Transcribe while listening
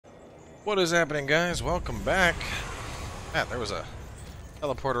What is happening, guys? Welcome back. There was a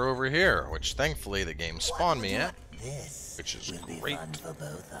teleporter over here, which thankfully the game spawned me at, which is great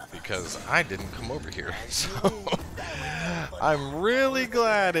because I didn't come over here. So I'm really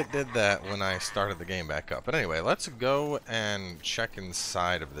glad it did that when I started the game back up. But anyway, let's go and check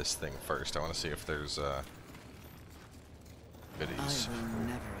inside of this thing first. I want to see if there's goodies. I will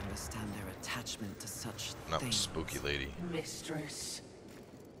never understand their attachment to such things. Spooky lady. Mistress.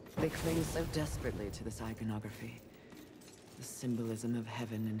 They cling so desperately to this iconography. The symbolism of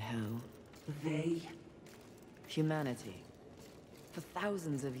heaven and hell. They? Humanity. For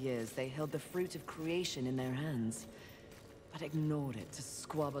thousands of years, they held the fruit of creation in their hands, but ignored it to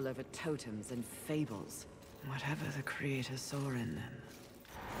squabble over totems and fables. Whatever the Creator saw in them.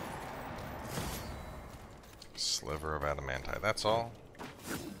 Sliver of adamantite. That's all.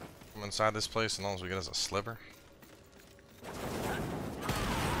 Come inside this place, and all we get is a sliver.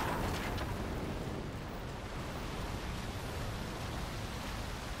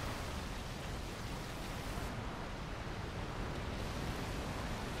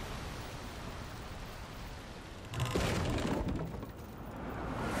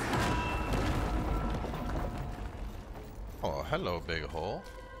 Oh, hello, big hole.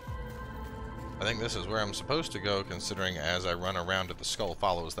 I think this is where I'm supposed to go, considering as I run around it, the skull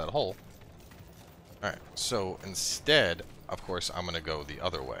follows that hole. Alright, so instead, of course, I'm going to go the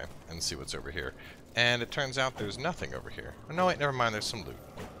other way and see what's over here. And it turns out there's nothing over here. Oh, no, wait, never mind, there's some loot.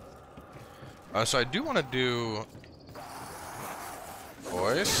 So I do want to do...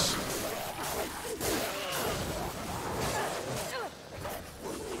 Boys?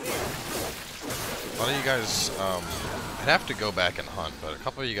 A lot of you guys, I'd have to go back and hunt, but a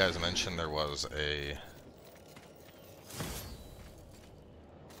couple of you guys mentioned there was a...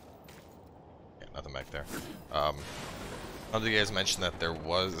 Yeah, nothing back there. One of you guys mentioned that there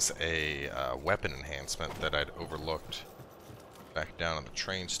was a weapon enhancement that I'd overlooked back down at the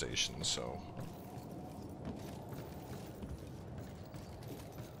train station, so...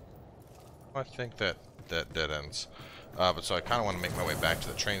 I think that dead ends. But so I kind of want to make my way back to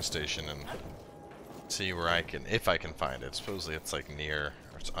the train station and see where I can, if I can find it. Supposedly it's like near,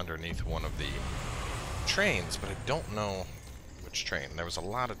 or it's underneath one of the trains, but I don't know which train. There was a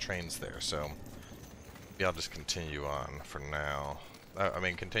lot of trains there, so maybe I'll just continue on for now. I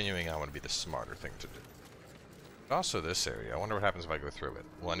mean, continuing on would be the smarter thing to do. But also this area, I wonder what happens if I go through it.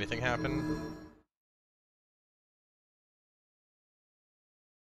 Will anything happen?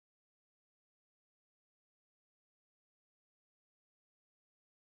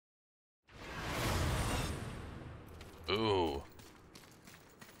 Ooh.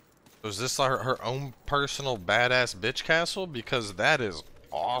 So is this her own personal badass bitch castle? Because that is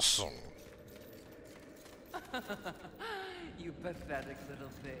awesome. You pathetic little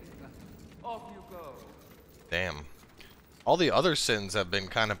thing. Off you go. Damn. All the other sins have been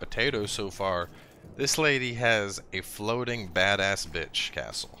kind of potato so far. This lady has a floating badass bitch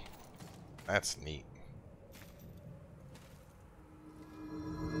castle. That's neat.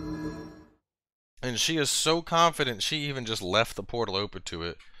 And she is so confident, she even just left the portal open to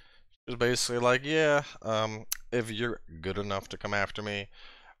it. She was basically like, yeah, if you're good enough to come after me,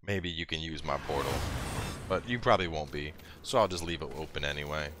 maybe you can use my portal. But you probably won't be, so I'll just leave it open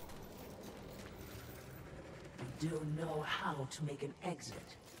anyway. You do know how to make an exit.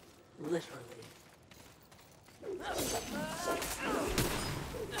 Literally.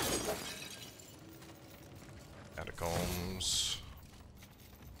 Catacombs.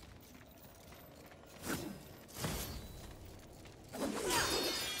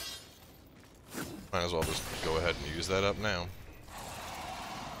 Might as well just go ahead and use that up now.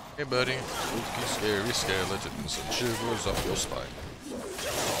 Hey buddy, spooky, scary skeletons and shivers up your spine.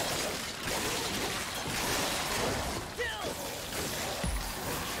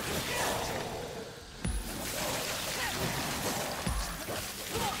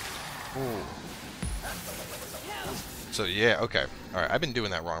 Ooh. So yeah, okay. Alright, I've been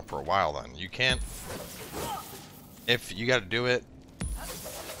doing that wrong for a while then. You can't... If you gotta do it,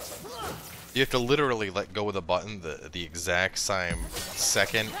 you have to literally let go of the button the exact same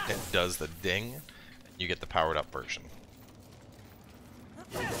second it does the ding, and you get the powered up version.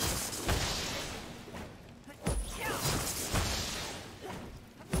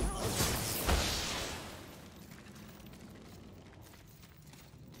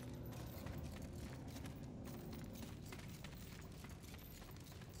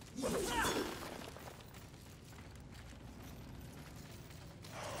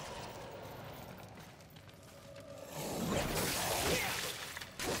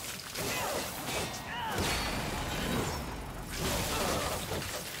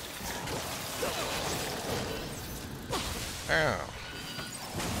 Ow.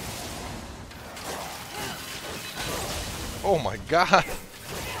 Oh my god!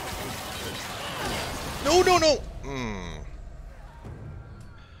 No, no, no!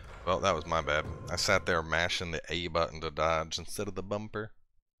 Well, that was my bad. I sat there mashing the A button to dodge instead of the bumper.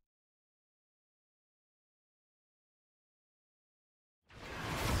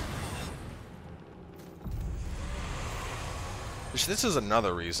 Which this is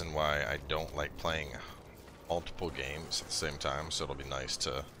another reason why I don't like playing multiple games at the same time, so it'll be nice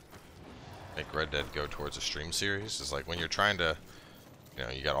to make Red Dead go towards a stream series. It's like when you're trying to, you know,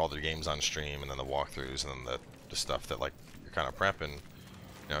 you got all the games on stream and then the walkthroughs and then the stuff that like you're kind of prepping.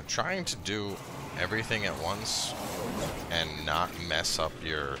 You know, trying to do everything at once and not mess up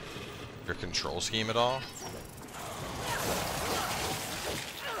your control scheme at all.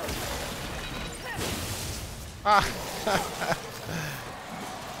 Ah!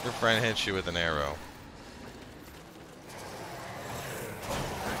 Your friend hits you with an arrow.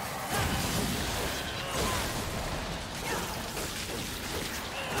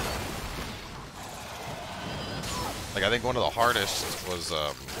 Like, I think one of the hardest was,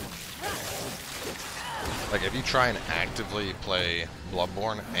 like, if you try and actively play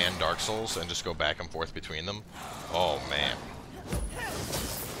Bloodborne and Dark Souls and just go back and forth between them, oh man.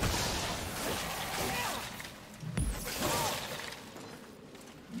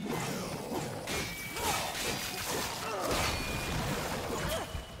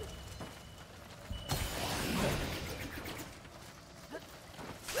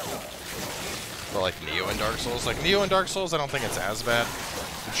 Or like Neo and Dark Souls. Like Neo and Dark Souls, I don't think it's as bad.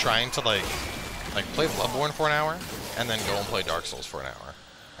 You're trying to like play Bloodborne for an hour, and then go and play Dark Souls for an hour,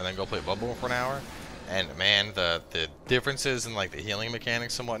 and then go play Bloodborne for an hour, and man, the differences in like the healing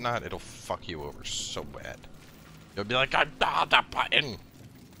mechanics and whatnot, it'll fuck you over so bad. You'll be like, ah, that button.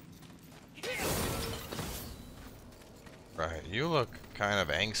 Right, you look kind of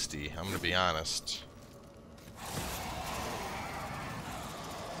angsty. I'm gonna be honest.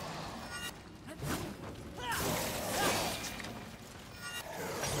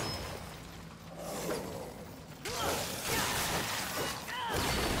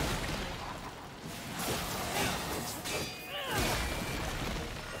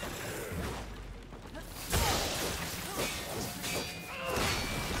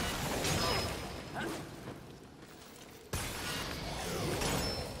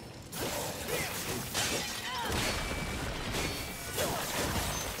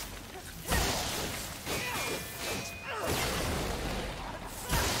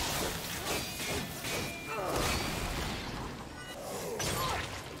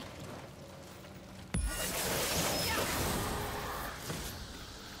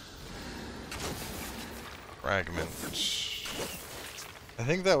 Fragment. I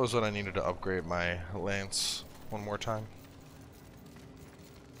think that was what I needed to upgrade my lance one more time.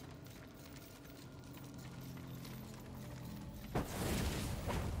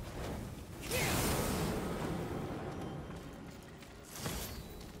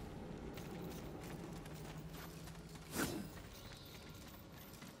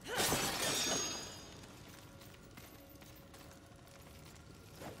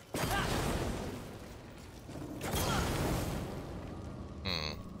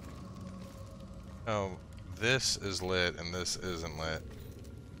 Oh, this is lit and this isn't lit.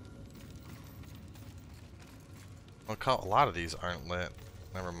 Well, a lot of these aren't lit.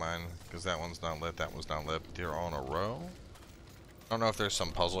 Never mind, because that one's not lit, that one's not lit, but they're all in a row. I don't know if there's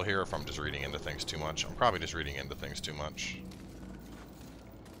some puzzle here or if I'm just reading into things too much. I'm probably just reading into things too much.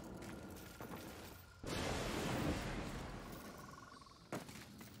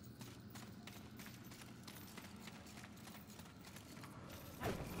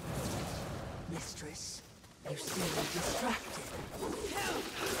 Mistress, you seem distracted.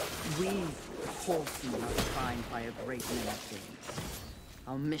 We, horsemen, are defined by a great many things.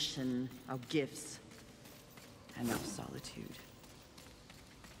 Our mission, our gifts, and our solitude.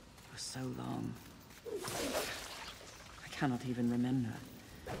 For so long, I cannot even remember.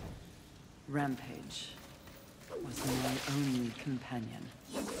 Rampage was my only companion.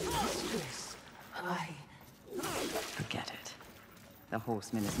 Mistress, Forget it. The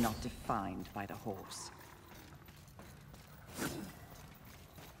horseman is not defined by the horse.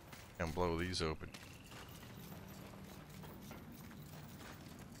 And blow these open.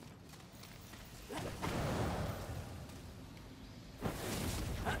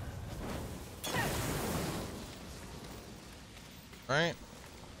 Alright.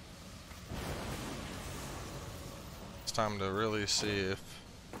 It's time to really see if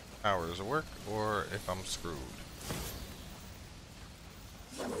powers work or if I'm screwed.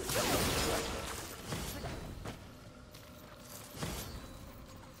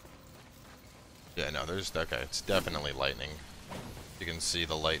 Yeah, no, there's... Okay, it's definitely lightning. You can see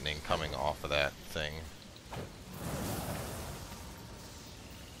the lightning coming off of that thing.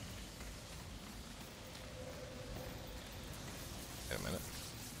 Wait a minute.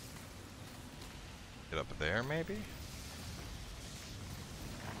 Get up there, maybe?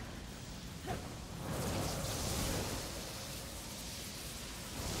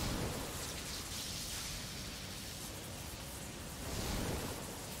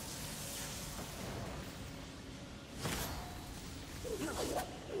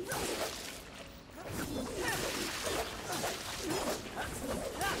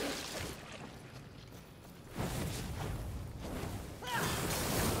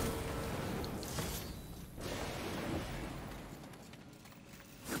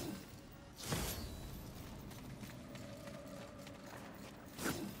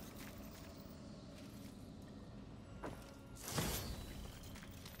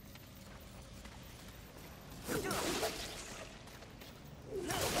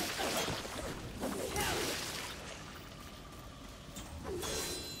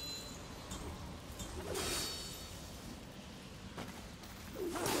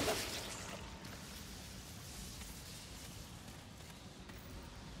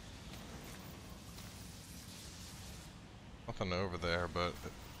 Nothing over there, but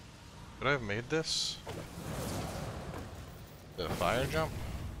could I have made this? The fire jump?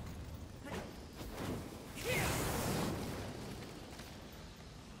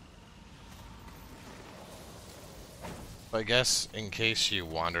 I guess in case you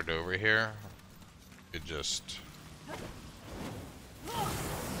wandered over here, you could just...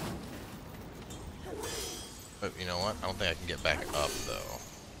 But you know what? I don't think I can get back up though.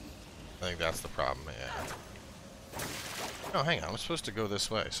 I think that's the problem, yeah. Oh, hang on, I'm supposed to go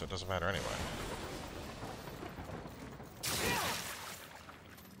this way, so it doesn't matter anyway.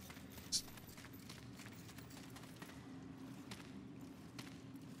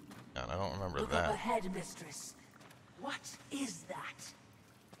 God, I don't remember Look that. up ahead, mistress. What is that?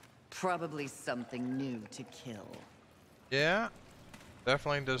 Probably something new to kill. Yeah,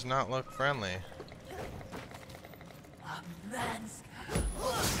 definitely does not look friendly. A man's adorable.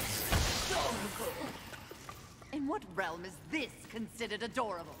 In what realm is this considered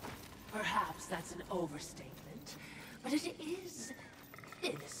adorable? Perhaps that's an overstatement, but it is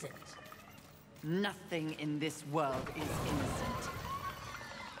innocent. Nothing in this world is innocent.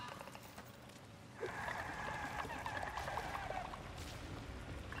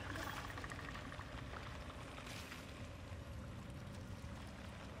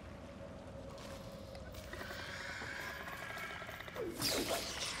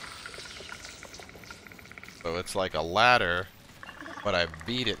 So it's like a ladder, but I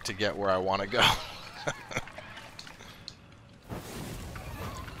beat it to get where I want to go. Is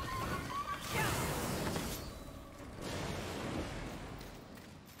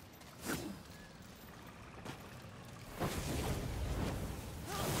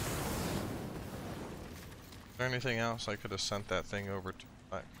there anything else I could have sent that thing over to?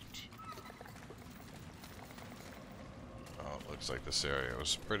 Oh, it looks like this area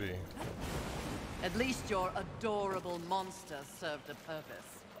was pretty... At least your adorable monster served a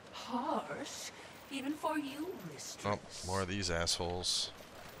purpose. Harsh, even for you, mistress. Oh, more of these assholes.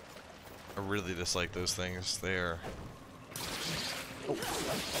 I really dislike those things. They're... Oh.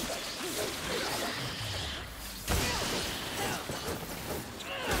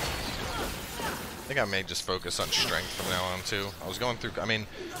 I think I may just focus on strength from now on, too. I was going through... I mean,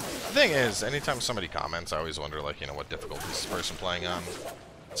 the thing is, anytime somebody comments, I always wonder, like, you know, what difficulty is this person playing on?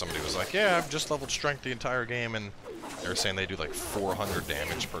 Somebody was like, yeah, I've just leveled strength the entire game, and they were saying they do like 400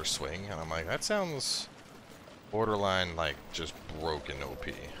 damage per swing, and I'm like, that sounds borderline like just broken OP.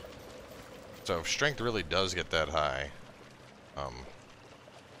 So if strength really does get that high, well,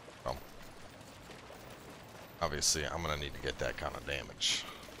 obviously I'm gonna need to get that kind of damage.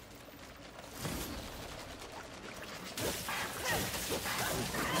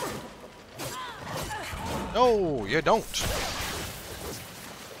 No, you don't.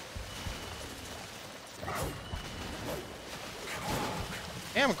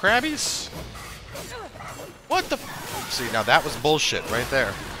 Damn, crabbies! What the f— See, now that was bullshit right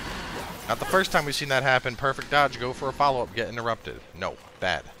there. Not the first time we've seen that happen. Perfect dodge, go for a follow-up, get interrupted. No,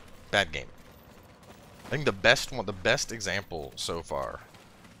 bad. Bad game. I think the best one, the best example so far,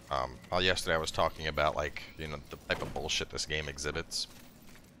 yesterday I was talking about, like, you know, the type of bullshit this game exhibits.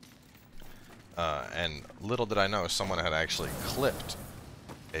 And little did I know, someone had actually clipped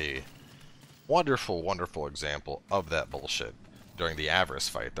a wonderful, wonderful example of that bullshit during the Avarice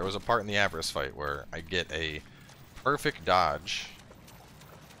fight. There was a part in the Avarice fight where I get a perfect dodge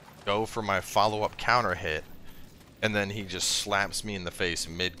go for my follow-up counter hit, and then he just slaps me in the face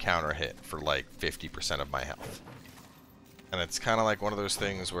mid-counter hit for like 50% of my health. And it's kind of like one of those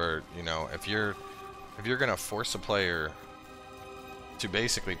things where, you know, if you're gonna force a player to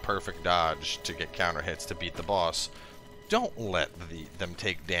basically perfect dodge to get counter hits to beat the boss, don't let them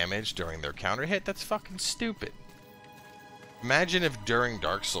take damage during their counter hit. That's fucking stupid. Imagine if during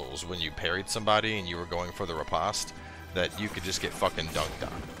Dark Souls, when you parried somebody and you were going for the riposte, that you could just get fucking dunked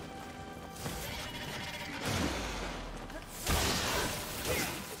on.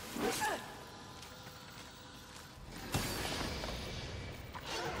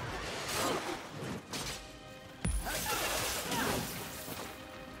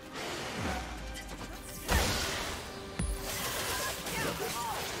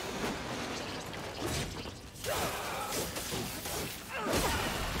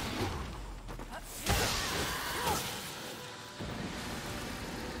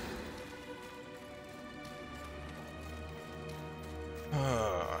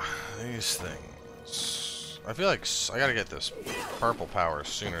 These things. I feel like I gotta get this purple power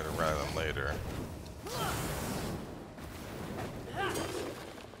sooner rather than later.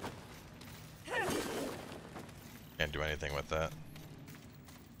 Can't do anything with that.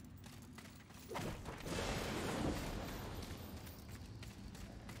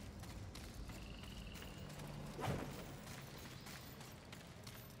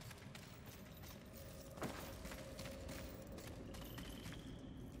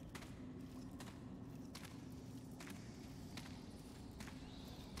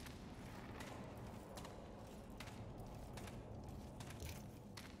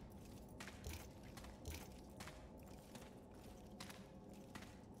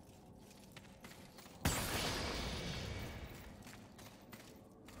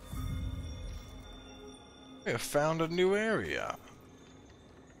 I found a new area.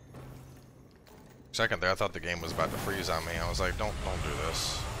 Second there, I thought the game was about to freeze on me. I was like, don't do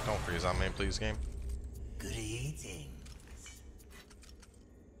this. Don't freeze on me, please, game. Greetings.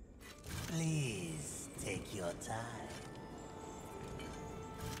 Please take your time.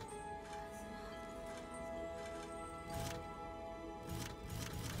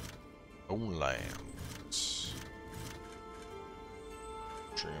 Homelands.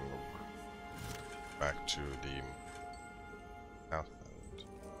 Dream back to the south end.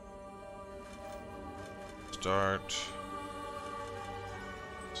 Start.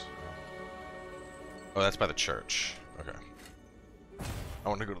 Oh, that's by the church. Okay. I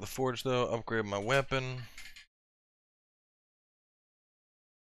want to go to the forge though, upgrade my weapon.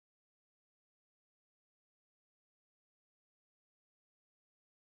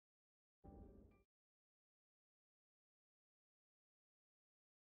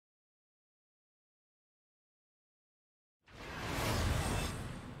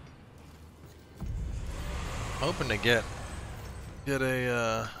 Hoping to get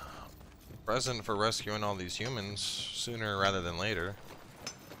a present for rescuing all these humans sooner rather than later.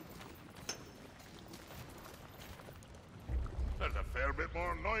 There's a fair bit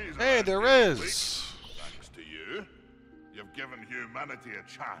more noise. Hey, there here, is. Thanks to you, you've given humanity a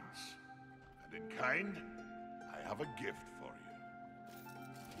chance, and in kind, I have a gift for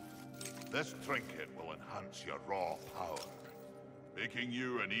you. This trinket will enhance your raw power, making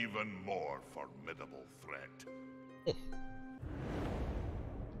you an even more formidable threat.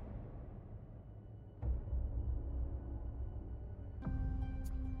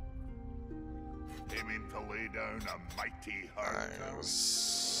 Aiming to lay down a mighty hard town.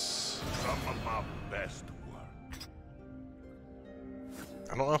 Some of my best work.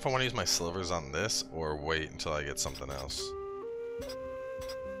 I don't know if I want to use my slivers on this or wait until I get something else.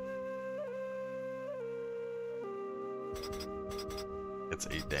 It's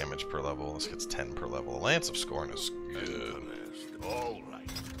 8 damage per level. This gets 10 per level. Lance of Scorn is good. All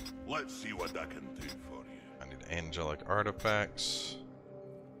right. Let's see what I can do for you. I need angelic artifacts.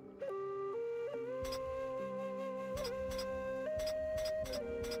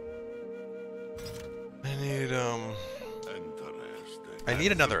 I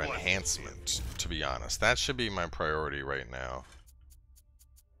need another enhancement, to be honest. That should be my priority right now.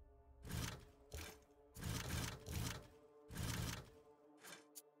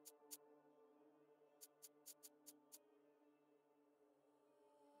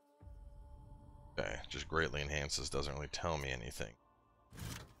 Okay, just greatly enhances, doesn't really tell me anything.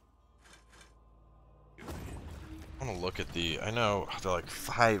 I want to look at the, I know they're like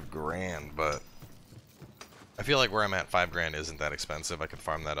 $5,000, but I feel like where I'm at, $5,000 isn't that expensive. I can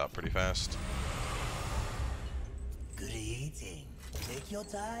farm that up pretty fast. Greetings. Take your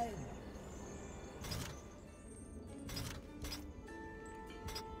time.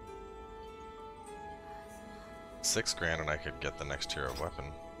 6 grand and I could get the next tier of weapon.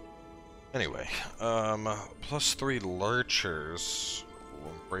 Anyway, +3 lurchers.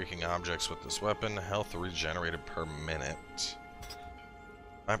 When breaking objects with this weapon, health regenerated per minute.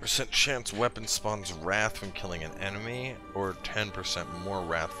 5% chance weapon spawns wrath when killing an enemy, or 10% more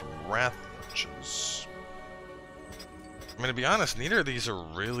wrath from wrath lurches. I mean, to be honest, neither of these are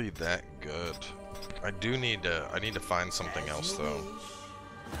really that good. I need to find something else though.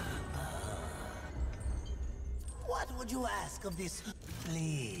 What would you ask of this?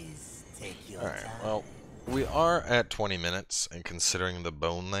 Please take your Alright, time. well, we are at 20 minutes, and considering the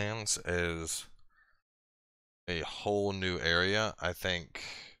Bonelands is a whole new area, I think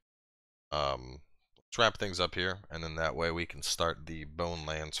let's wrap things up here, and then that way we can start the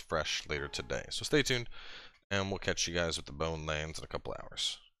Bonelands fresh later today. So stay tuned, and we'll catch you guys with the Bonelands in a couple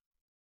hours.